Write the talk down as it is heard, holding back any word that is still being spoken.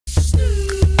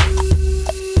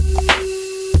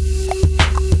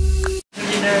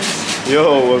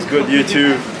Yo, what's good, you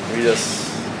two? We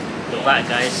just... We're back,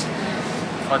 guys.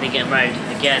 Finally getting married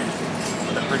again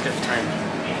for the 100th time.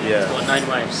 Yeah. He's got 9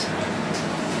 wives.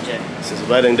 Legit. It's his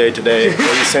wedding day today. What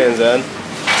are you saying, Zan?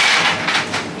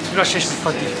 Congratulations,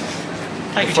 Fuddy.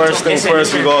 First thing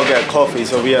first, we gotta get coffee,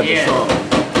 so we have to stop.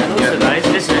 And also, guys,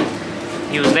 listen.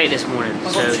 He was late this morning,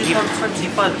 so he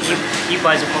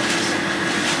buys a coffee.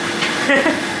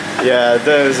 Yeah,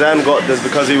 Zan got this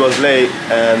because he was late,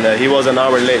 and he was an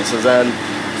hour late, so Zan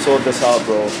sort this out,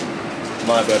 bro.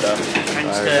 My brother.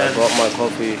 I got my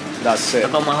coffee. That's it.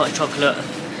 I got my hot chocolate. I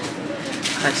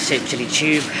had to say chili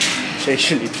tube. Say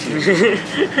chili tube.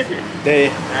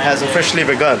 Day has officially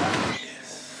begun.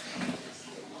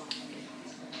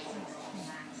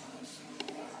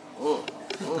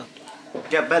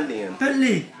 Get Bentley in.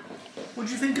 Bentley, what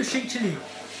do you think of Shake Chili?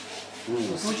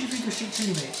 What do you think of Shake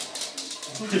Chili, mate?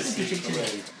 What do you think of Shake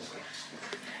Chili?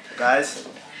 Guys,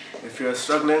 if you're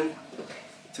struggling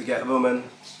to get a woman,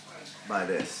 buy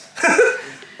this.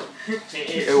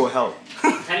 It will help.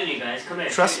 I'm telling you guys, come here.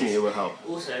 Trust me, it will help.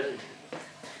 Also,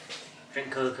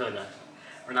 drink Coca-Cola.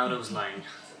 Ronaldo's lying.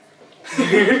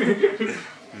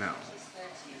 No.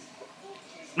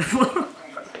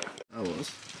 I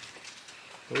was.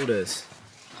 Hold this.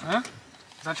 Huh?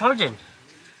 Is that charging?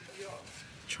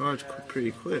 Charge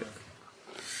pretty quick.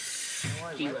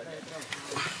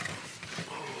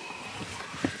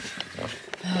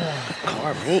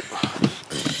 Car, mate.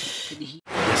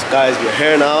 Yes, guys, we're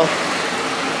here now.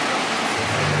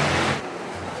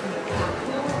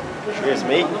 Cheers,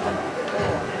 mate.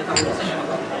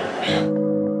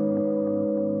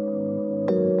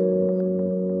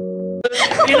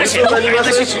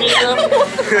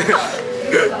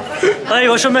 Hey,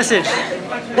 what's your message?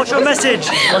 What's your message?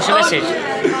 What's your message?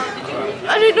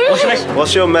 I don't know. What's your message?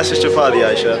 What's your message to Fadi,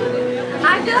 Aisha?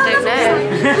 I don't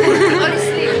know.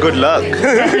 Honestly. Good luck.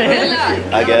 Good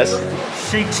luck. I guess.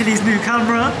 Shake Chili's new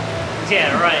camera.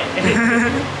 Yeah, right.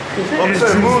 So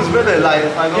it moves with it, like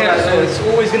if I go Yeah, so it's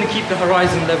always going to keep the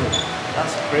horizon level.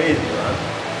 That's crazy, man.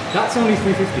 That's only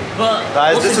 350. But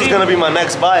Guys, this is gonna be my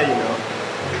next buy, you know.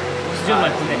 What's the zoom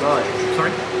like on it?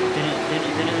 Sorry? Did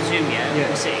it zoom, yeah? Yeah,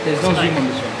 What's it? there's no What's it zoom like? on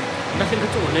this one. Nothing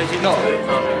at all? No zoom No. at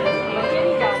all?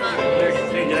 Where are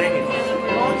you going?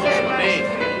 Hey.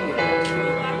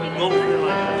 Go.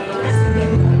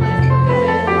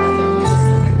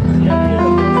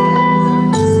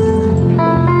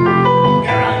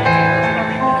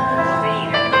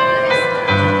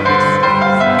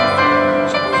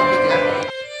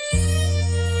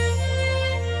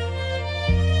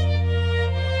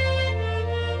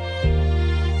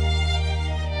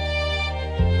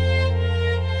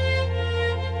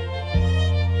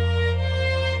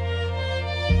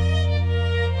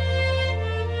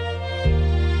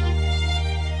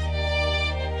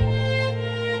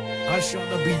 I shall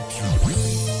not beat you.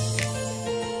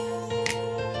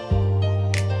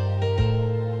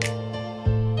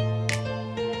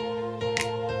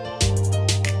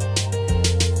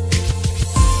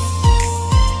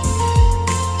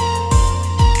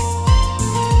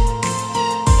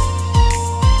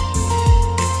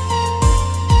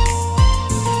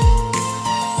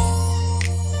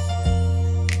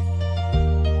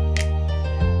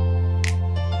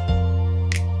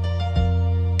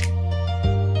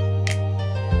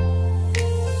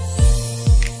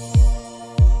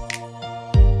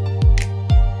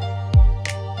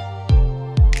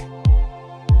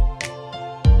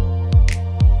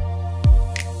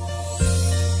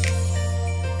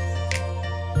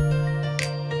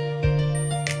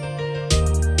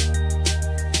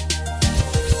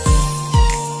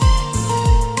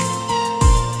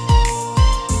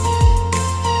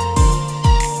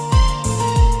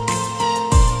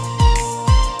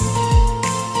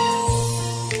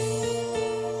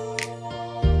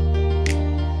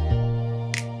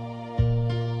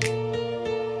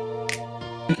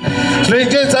 Ladies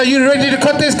and gents, are you ready to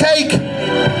cut this cake?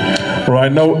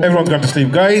 Right, now everyone's gone to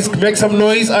sleep. Guys, make some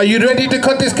noise. Are you ready to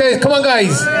cut this cake? Come on,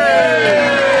 guys.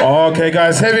 Okay,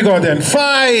 guys, here we go then.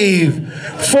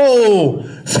 5, 4,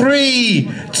 3,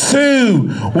 2,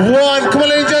 1. Come on,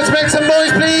 ladies and gents, make some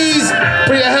noise, please.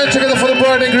 Put your hands together for the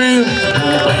bride and groom.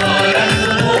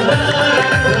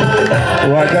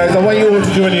 Alright, guys, I want you all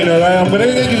to join in, alright? I'm going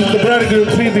to give the bride and groom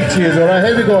 3 big cheers, alright?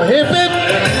 Here we go. Hip, hip.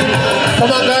 Come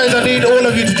on, guys, I need all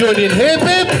of you to join in. Hip,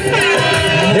 hip.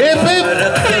 Hip, hip.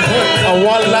 And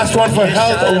one last one for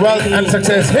health, wealth, and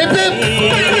success. Hip, hip.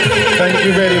 Thank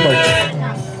you very much.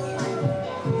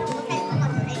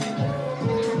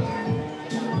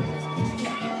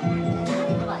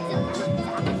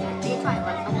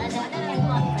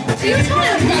 Yes.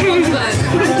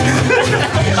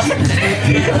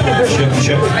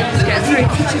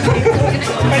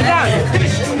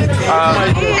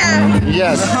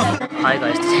 Hi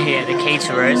guys, today the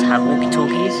caterers have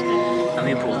walkie-talkies and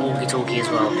we brought walkie-talkie as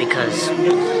well because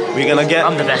We're gonna get.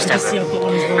 I'm the best ever.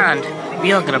 And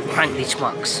we are gonna prank these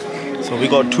schmucks. So we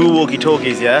got 2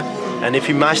 walkie-talkies, yeah? And if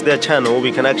you mash their channel,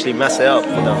 we can actually mess it up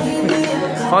for them.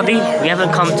 Foddy, we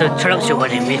haven't come to turn up to your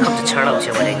wedding, we've come to turn up to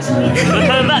your wedding. We're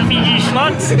coming back for you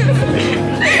schmucks. So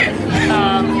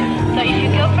if you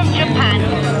go from Japan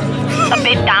a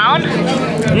bit down.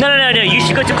 No, you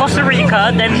should go to Costa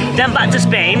Rica, then back to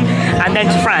Spain, and then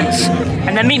to France.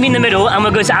 And then meet me in the middle and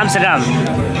we'll go to Amsterdam.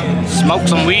 Smoke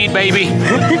some weed, baby.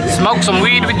 Smoke some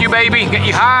weed with you, baby. Get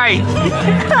you high.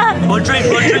 We'll drink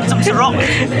some Ciroc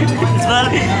as well.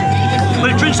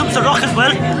 We'll drink some Ciroc as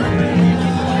well.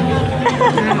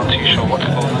 I'm not too sure what to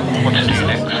do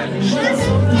next.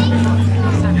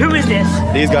 Who is this?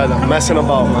 These guys are messing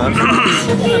about, man.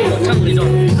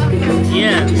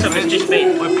 Yeah, so it's just bait.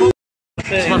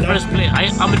 It's my first plate.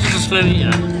 I'm just a slow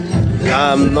eater.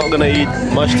 I'm not gonna eat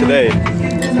much today.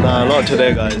 Nah, not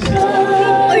today, guys.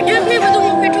 Oh, just me with the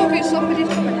walkie-talkie. Somebody's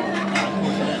coming.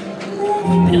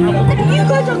 You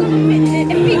guys are gonna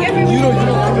meet everyone.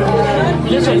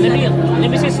 Listen, let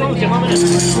me say something to your mama. Say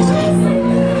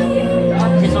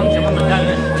something to your mama.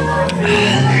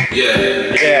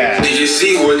 Yeah. Did you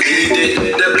see what he did?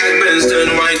 The black Benz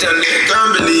turned white and they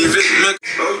can't believe it.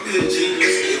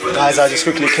 Guys, I just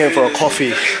quickly came for a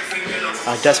coffee.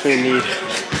 I desperately need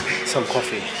some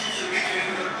coffee.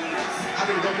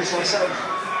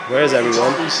 Where is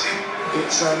everyone?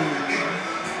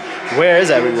 Where is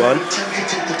everyone?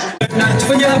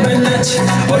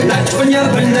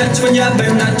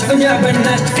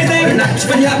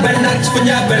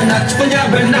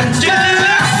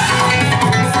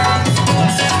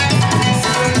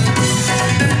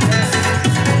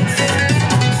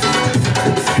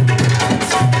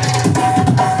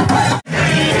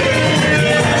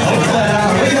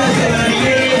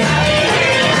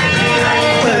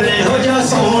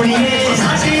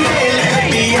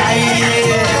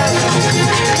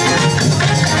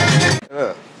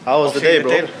 How was the day,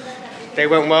 bro? They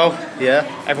went well. Yeah?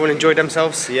 Everyone enjoyed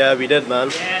themselves. Yeah, we did,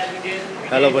 man.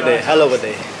 Hell of a day, hell of a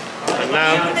day. And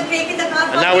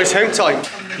now it's home time.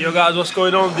 Yo guys, what's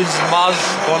going on? This is Mazz,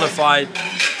 Bonafide,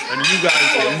 and you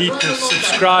guys need to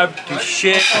subscribe, to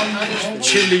share,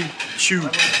 Chili Chew.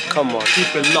 Come on.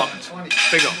 Keep it locked.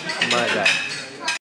 Big up. My guy.